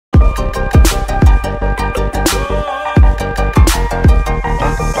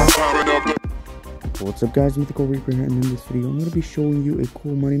What's up guys, Mythical Reaper here, and in this video I'm going to be showing you a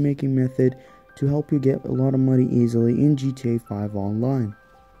cool money making method to help you get a lot of money easily in GTA 5 Online.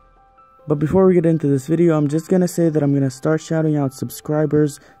 But before we get into this video, I'm just going to say that I'm going to start shouting out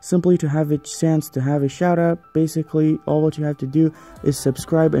subscribers simply to have a chance to have a shout out. Basically, all what you have to do is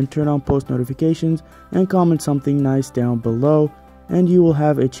subscribe and turn on post notifications and comment something nice down below, and you will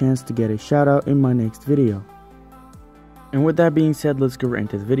have a chance to get a shout out in my next video. And with that being said, let's go right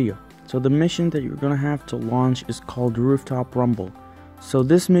into the video. So the mission that you're going to have to launch is called Rooftop Rumble. So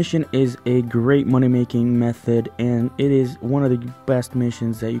this mission is a great money making method, and it is one of the best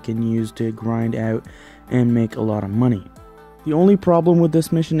missions that you can use to grind out and make a lot of money. The only problem with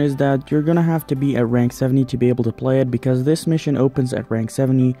this mission is that you're going to have to be at rank 70 to be able to play it, because this mission opens at rank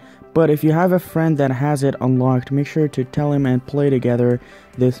 70. But if you have a friend that has it unlocked, make sure to tell him and play together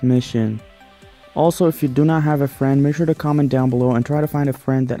this mission. Also, if you do not have a friend, make sure to comment down below and try to find a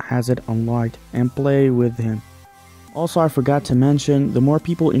friend that has it unlocked and play with him. Also, I forgot to mention, the more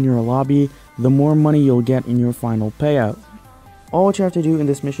people in your lobby, the more money you'll get in your final payout. All what you have to do in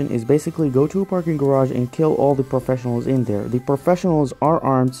this mission is basically go to a parking garage and kill all the professionals in there. The professionals are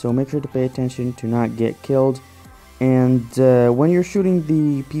armed, so make sure to pay attention to not get killed. And when you're shooting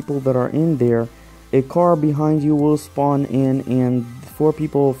the people that are in there, a car behind you will spawn in, and 4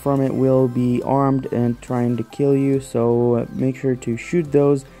 people from it will be armed and trying to kill you, so make sure to shoot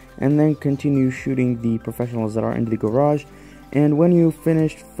those and then continue shooting the professionals that are in the garage. And when you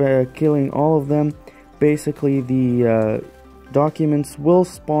finish killing all of them, basically the documents will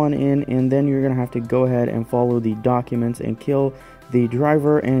spawn in, and then you're gonna have to go ahead and follow the documents and kill the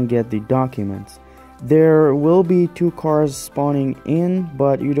driver and get the documents. There will be 2 cars spawning in,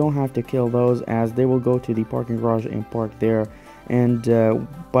 but you don't have to kill those, as they will go to the parking garage and park there, and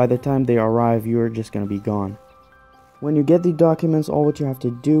by the time they arrive, you're just gonna be gone. When you get the documents, all what you have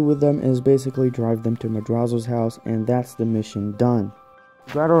to do with them is basically drive them to Madrazo's house, and that's the mission done.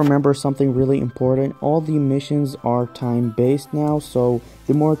 You gotta remember something really important: all the missions are time based now, so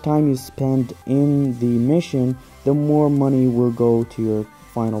the more time you spend in the mission, the more money will go to your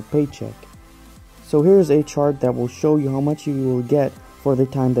final paycheck. So here's a chart that will show you how much you will get for the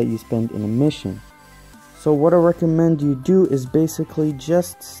time that you spend in a mission. So what I recommend you do is basically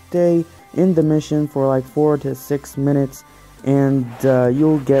just stay in the mission for like 4 to 6 minutes, and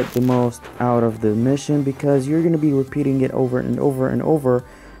you'll get the most out of the mission, because you're going to be repeating it over and over and over,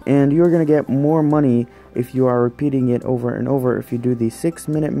 and you're going to get more money if you are repeating it over and over if you do the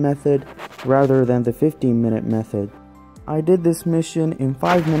 6-minute method rather than the 15-minute method. I did this mission in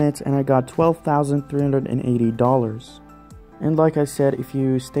 5 minutes and I got $12,380. And like I said, if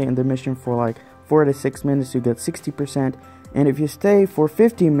you stay in the mission for like 4 to 6 minutes, you get 60%, and if you stay for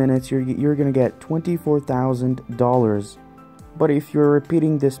 15 minutes, you're gonna get $24,000. But if you're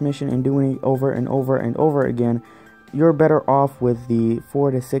repeating this mission and doing it over and over and over again, you're better off with the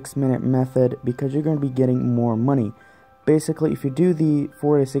 4 to 6 minute method, because you're gonna be getting more money. Basically, if you do the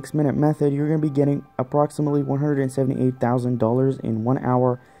 4 to 6 minute method, you're going to be getting approximately $178,000 in 1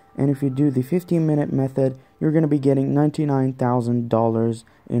 hour. And if you do the 15-minute method, you're going to be getting $99,000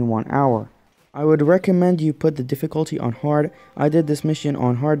 in 1 hour. I would recommend you put the difficulty on hard. I did this mission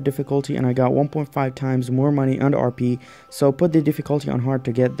on hard difficulty and I got 1.5 times more money and RP. So put the difficulty on hard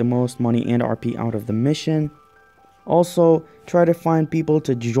to get the most money and RP out of the mission. Also, try to find people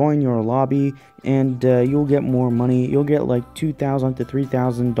to join your lobby, and you'll get more money. You'll get like $2,000 to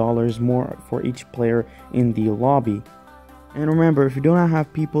 $3,000 more for each player in the lobby. And remember, if you do not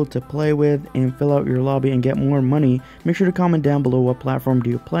have people to play with and fill out your lobby and get more money, make sure to comment down below what platform do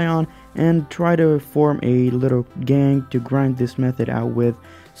you play on, and try to form a little gang to grind this method out with.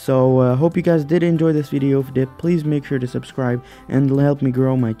 So hope you guys did enjoy this video. If you did, please make sure to subscribe and help me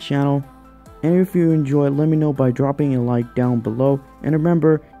grow my channel. And if you enjoyed, let me know by dropping a like down below. And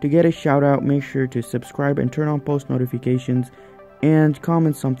remember, to get a shout out, make sure to subscribe and turn on post notifications, and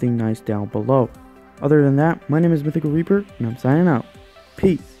comment something nice down below. Other than that, my name is Mythical Reaper, and I'm signing out.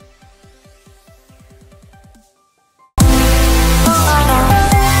 Peace.